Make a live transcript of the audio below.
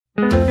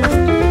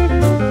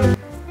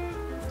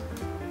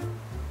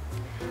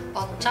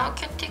먼저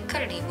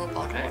큐티클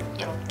리무버를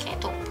이렇게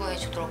도포해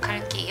주도록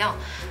할게요.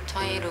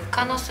 저희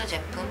루카너스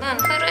제품은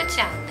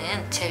흐르지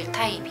않는 젤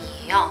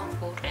타입이에요.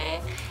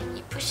 이거를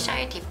이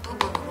푸셔의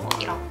뒷부분으로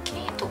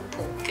이렇게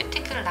도포,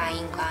 큐티클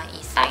라인과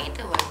이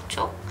사이드 월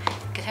쪽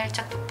이렇게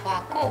살짝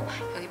도포하고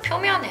여기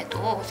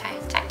표면에도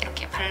살짝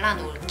이렇게 발라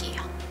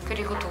놓을게요.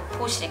 그리고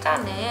도포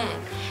시간은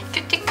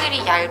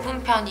큐티클이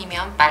얇은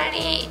편이면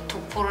빨리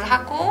도포를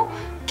하고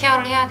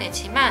케어를 해야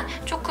되지만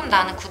조금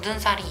나는 굳은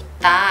살이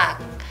있다,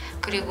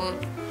 그리고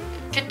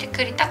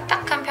큐티클이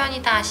딱딱한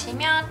편이다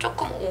하시면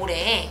조금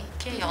오래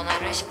이렇게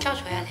연화를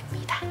시켜줘야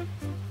됩니다.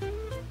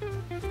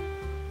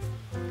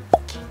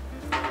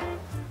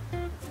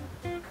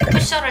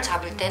 푸셔를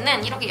잡을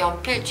때는 이렇게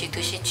연필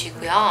쥐듯이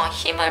쥐고요.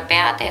 힘을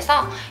빼야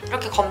돼서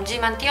이렇게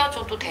검지만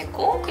띄워줘도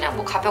되고 그냥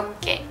뭐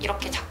가볍게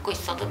이렇게 잡고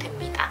있어도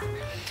됩니다.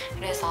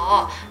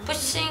 그래서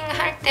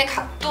푸싱할 때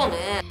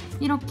각도는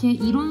이렇게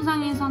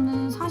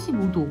이론상에서는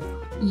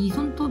 45도, 이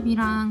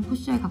손톱이랑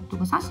푸셔의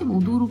각도가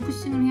 45도로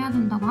푸싱을 해야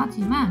된다고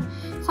하지만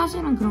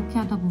사실은 그렇게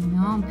하다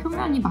보면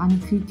표면이 많이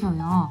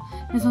긁혀요.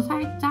 그래서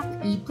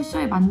살짝 이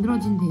푸셔에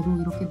만들어진 대로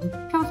이렇게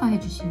눕혀서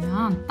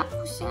해주시면 딱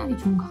푸싱하기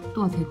좋은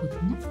각도가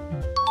되거든요.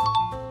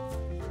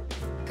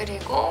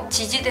 그리고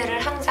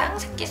지지대를 항상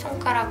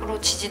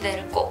새끼손가락으로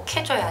지지대를 꼭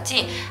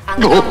해줘야지, 안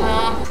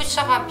그러면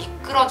푸셔가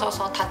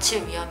미끄러져서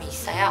다칠 위험이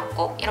있어요.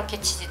 꼭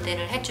이렇게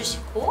지지대를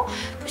해주시고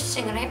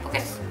푸싱을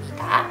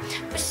해보겠습니다.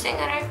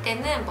 푸싱을 할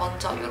때는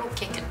먼저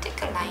이렇게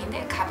큐티클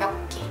라인을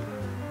가볍게,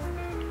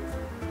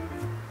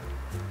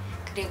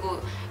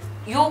 그리고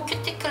이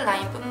큐티클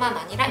라인뿐만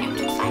아니라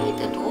이쪽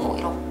사이드도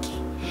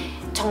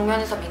이렇게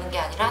정면에서 미는 게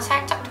아니라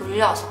살짝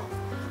돌려서,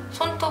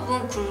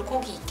 손톱은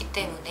굴곡이 있기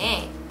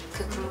때문에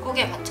그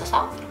굴곡에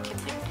맞춰서 이렇게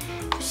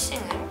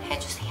푸싱을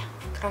해주세요.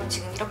 그럼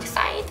지금 이렇게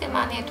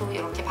사이드만 해도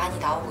이렇게 많이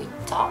나오고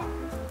있죠?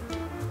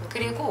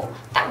 그리고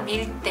딱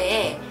밀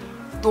때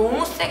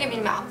너무 세게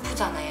밀면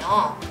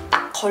아프잖아요.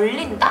 딱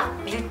걸린다?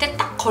 밀 때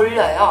딱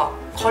걸려요.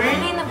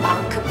 걸리는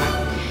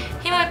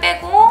만큼만. 힘을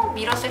빼고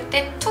밀었을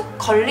때 툭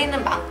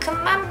걸리는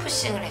만큼만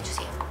푸싱을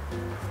해주세요.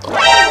 너무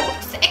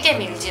세게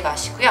밀지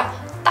마시고요.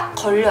 딱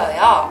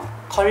걸려요.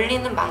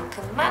 걸리는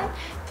만큼만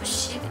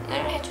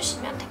푸싱을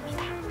해주시면 됩니다.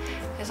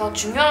 그래서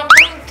중요한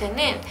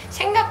포인트는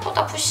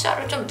생각보다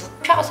푸셔를 좀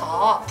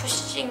눕혀서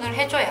푸싱을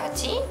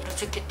해줘야지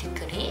루즈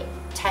큐티클이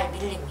잘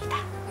밀립니다.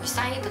 이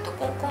사이드도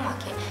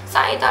꼼꼼하게.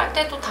 사이드 할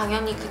때도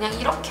당연히 그냥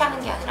이렇게 하는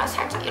게 아니라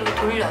살짝 이렇게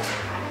돌려서.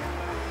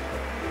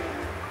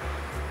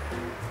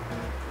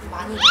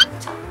 많이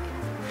돌죠?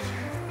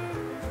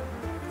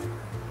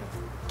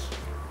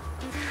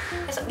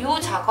 그래서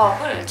이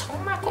작업을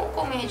정말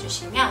꼼꼼히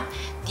해주시면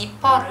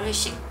니퍼를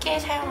쉽게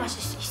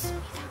사용하실 수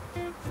있습니다.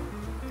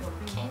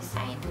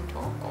 사이드도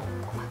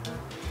꼼꼼하게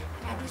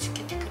하면 루즈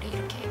큐티클이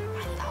이렇게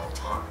많이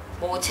나오죠.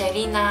 뭐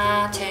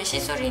젤이나 젤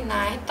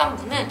시술이나 했던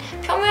분은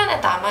표면에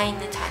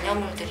남아있는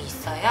잔여물들이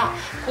있어요.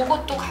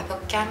 그것도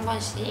가볍게 한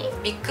번씩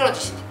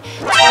미끄러주시는,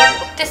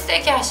 절대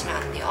세게 하시면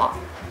안 돼요.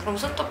 그럼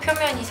손톱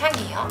표면이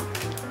상해요.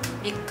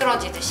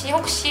 미끄러지듯이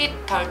혹시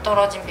덜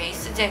떨어진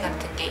베이스 젤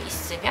같은 게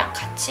있으면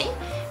같이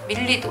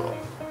밀리도록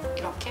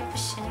이렇게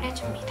푸싱을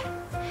해줍니다.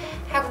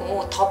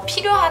 하고 더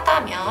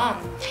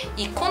필요하다면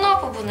이 코너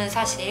부분은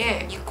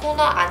사실 이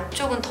코너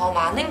안쪽은 더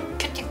많은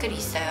큐티클이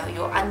있어요. 이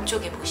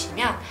안쪽에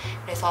보시면.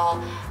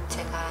 그래서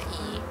제가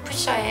이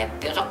푸셔의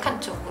뾰족한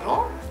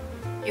쪽으로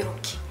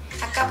이렇게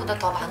아까보다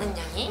더 많은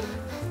양이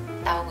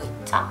나오고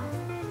있죠.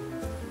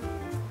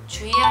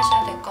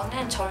 주의하셔야 될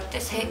거는 절대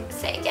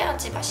세게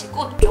하지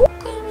마시고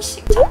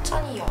조금씩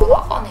천천히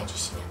여러 번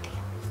해주시면 돼요.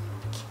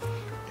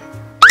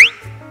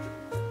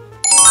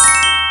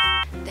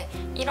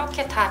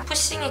 이렇게 다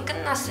푸싱이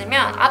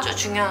끝났으면 아주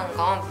중요한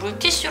건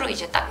물티슈로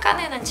이제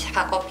닦아내는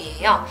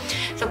작업이에요.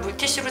 그래서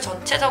물티슈로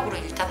전체적으로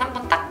일단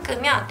한번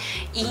닦으면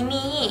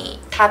이미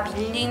다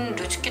밀린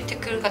루즈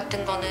큐티클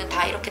같은 거는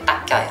다 이렇게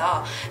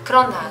닦여요.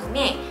 그런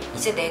다음에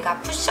이제 내가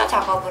푸셔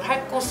작업을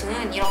할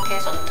곳은 이렇게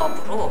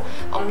손톱으로,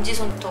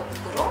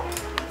 엄지손톱으로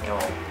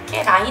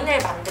이렇게 라인을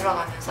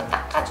만들어가면서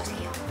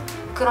닦아주세요.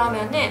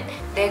 그러면은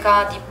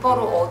내가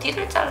니퍼로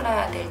어디를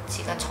잘라야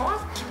될지가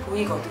정확히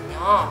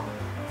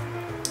보이거든요.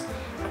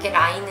 이렇게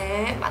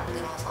라인을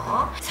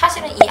만들어서,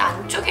 사실은 이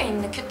안쪽에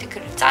있는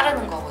큐티클을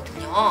자르는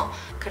거거든요.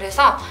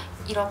 그래서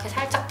이렇게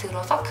살짝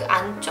들어서 그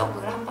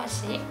안쪽을 한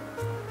번씩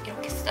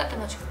이렇게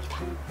쓰다듬어 줍니다.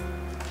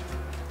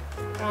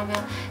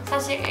 그러면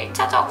사실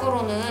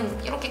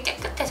 1차적으로는 이렇게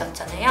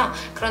깨끗해졌잖아요.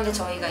 그런데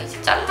저희가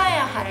이제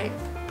잘라야 할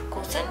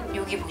곳은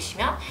여기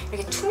보시면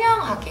이렇게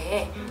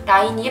투명하게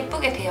라인이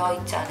예쁘게 되어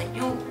있지 않은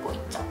요거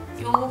있죠?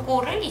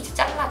 요거를 이제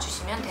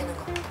잘라주시면 되는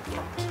겁니다.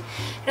 이렇게.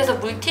 그래서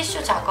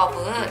물티슈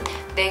작업은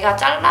내가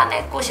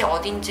잘라낼 곳이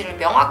어딘지를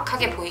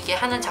명확하게 보이게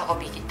하는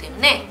작업이기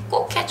때문에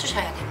꼭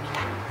해주셔야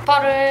됩니다.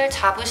 니퍼를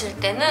잡으실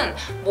때는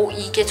뭐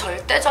이게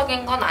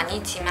절대적인 건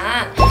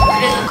아니지만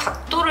그래도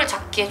각도를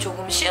잡기에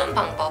조금 쉬운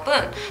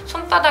방법은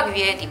손바닥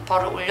위에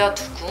니퍼를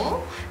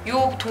올려두고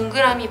요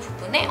동그라미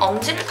부분에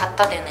엄지를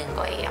갖다 대는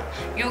거예요.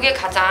 이게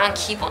가장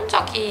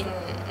기본적인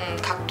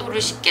각도를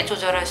쉽게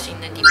조절할 수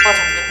있는 니퍼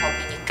잡는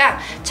법이니까 있으니까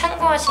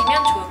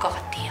참고하시면 좋을 것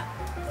같아요.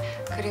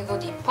 그리고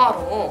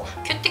니퍼로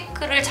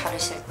큐티클을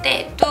자르실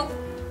때 뚝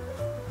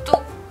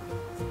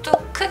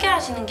크게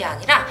하시는 게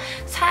아니라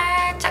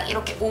살짝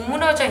이렇게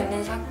오므려져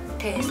있는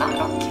상태에서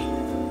이렇게,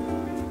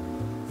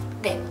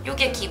 네,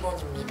 이게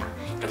기본입니다.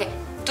 이렇게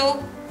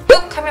뚝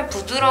하면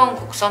부드러운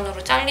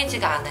곡선으로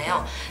잘리지가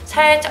않아요.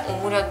 살짝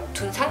오므려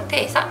둔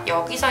상태에서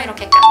여기서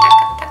이렇게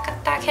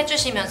까딱까딱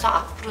해주시면서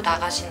앞으로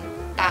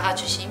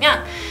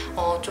나가주시면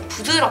좀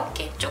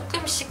부드럽게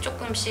조금씩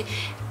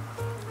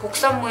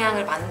곡선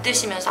모양을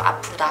만드시면서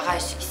앞으로 나갈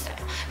수 있어요.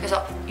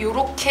 그래서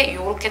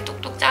요렇게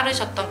뚝뚝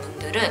자르셨던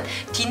분들은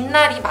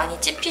뒷날이 많이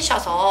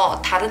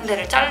찝히셔서 다른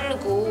데를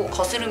자르고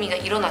거스름이가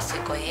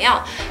일어났을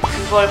거예요.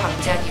 그걸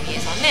방지하기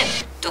위해서는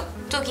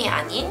뚝뚝이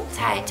아닌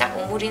살짝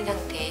오므린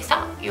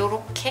상태에서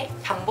요렇게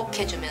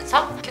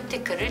반복해주면서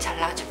큐티클을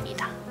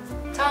잘라줍니다.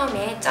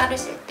 처음에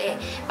자르실 때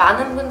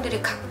많은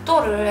분들이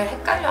각도를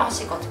헷갈려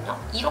하시거든요.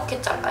 이렇게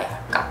잘라야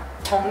할까?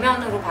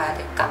 정면으로 봐야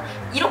될까?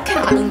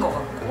 이렇게는 아닌 것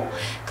같고.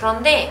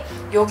 그런데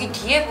여기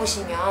뒤에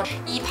보시면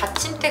이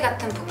받침대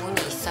같은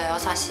부분이 있어요.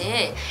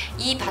 사실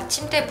이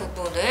받침대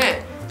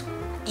부분을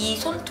이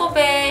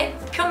손톱의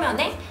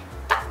표면에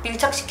딱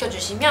밀착시켜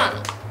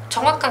주시면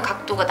정확한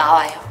각도가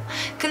나와요.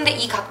 근데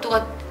이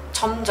각도가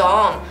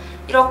점점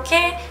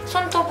이렇게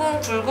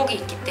손톱은 굴곡이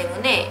있기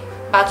때문에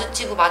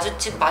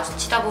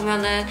마주치다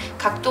보면은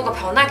각도가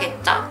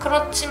변하겠죠?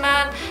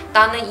 그렇지만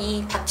나는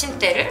이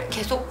받침대를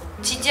계속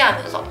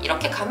지지하면서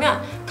이렇게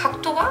가면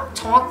각도가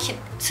정확히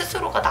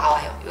스스로가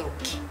나와요.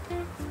 이렇게.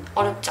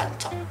 어렵지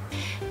않죠?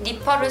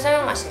 니퍼를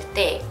사용하실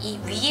때 이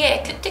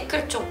위에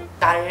큐티클 쪽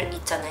날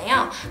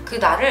있잖아요. 그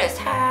날을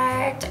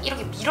살짝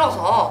이렇게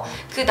밀어서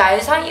그 날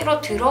사이로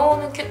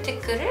들어오는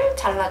큐티클을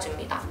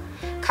잘라줍니다.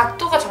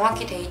 각도가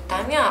정확히 돼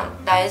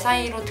있다면 날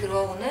사이로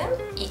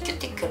들어오는 이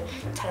큐티클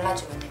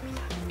잘라주면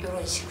됩니다.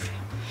 이런 식으로요.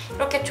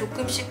 이렇게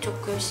조금씩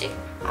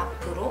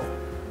앞으로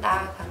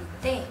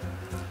나아가는데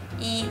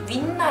이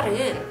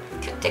윗날은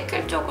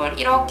큐티클 쪽을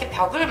이렇게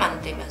벽을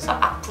만들면서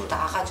앞으로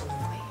나아가주는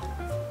거예요.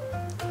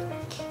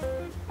 이렇게.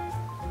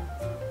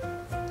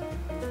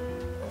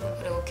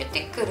 그리고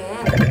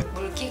큐티클은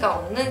물기가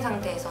없는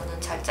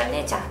상태에서는 잘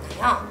잘리지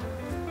않아요.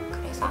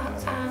 그래서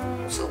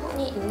항상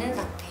수분이 있는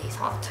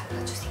상태에서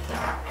잘라주세요.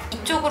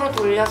 이쪽으로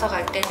돌려서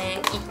갈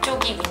때는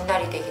이쪽이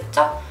윗날이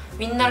되겠죠?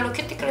 윗날로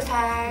큐티클을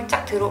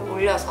살짝 들어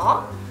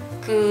올려서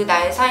그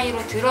날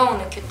사이로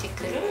들어오는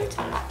큐티클을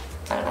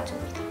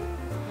잘라줍니다.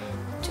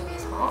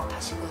 이쪽에서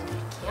다시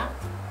보여드릴게요.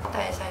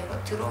 날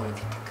사이로 들어오는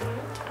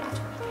큐티클을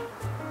잘라줍니다.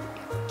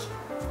 이렇게.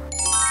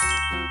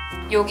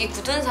 여기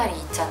굳은 살이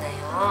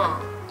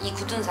있잖아요. 이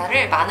굳은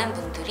살을 많은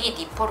분들이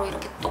니퍼로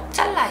이렇게 똑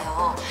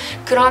잘라요.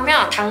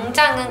 그러면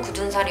당장은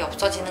굳은 살이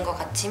없어지는 것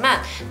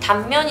같지만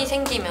단면이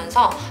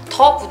생기면서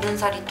더 굳은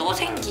살이 또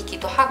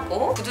생기기도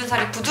하고 굳은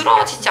살이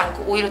부드러워지지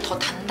않고 오히려 더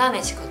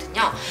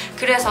단단해지거든요.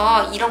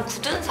 그래서 이런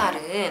굳은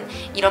살은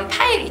이런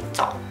파일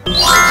있죠?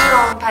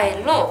 부드러운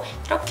파일로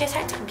이렇게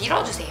살짝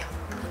밀어주세요.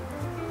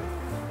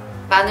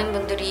 많은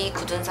분들이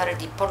굳은 살을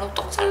니퍼로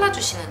똑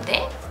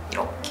잘라주시는데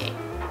이렇게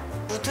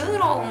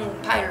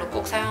부드러운 파일로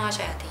꼭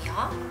사용하셔야 돼요.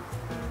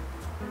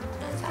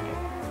 살을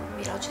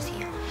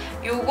밀어주세요.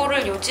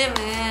 요거를 요즘은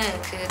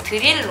그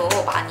드릴로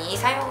많이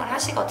사용을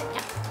하시거든요.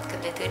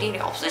 근데 드릴이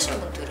없으신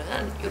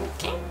분들은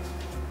이렇게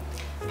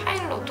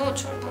파일로도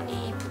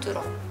충분히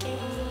부드럽게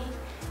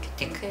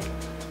큐티클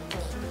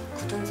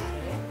굳은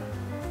살을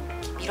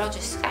이렇게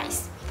밀어줄 수가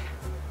있습니다.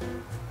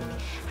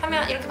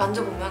 하면 이렇게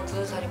만져보면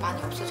굳은 살이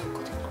많이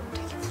없어졌거든요.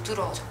 되게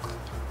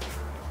부드러워졌거든요.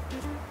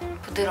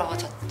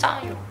 부드러워졌죠?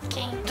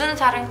 이렇게. 굳은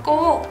살은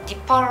꼭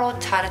니퍼로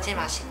자르지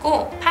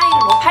마시고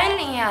파일로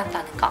파일링 해야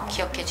한다는 거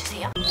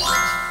기억해주세요.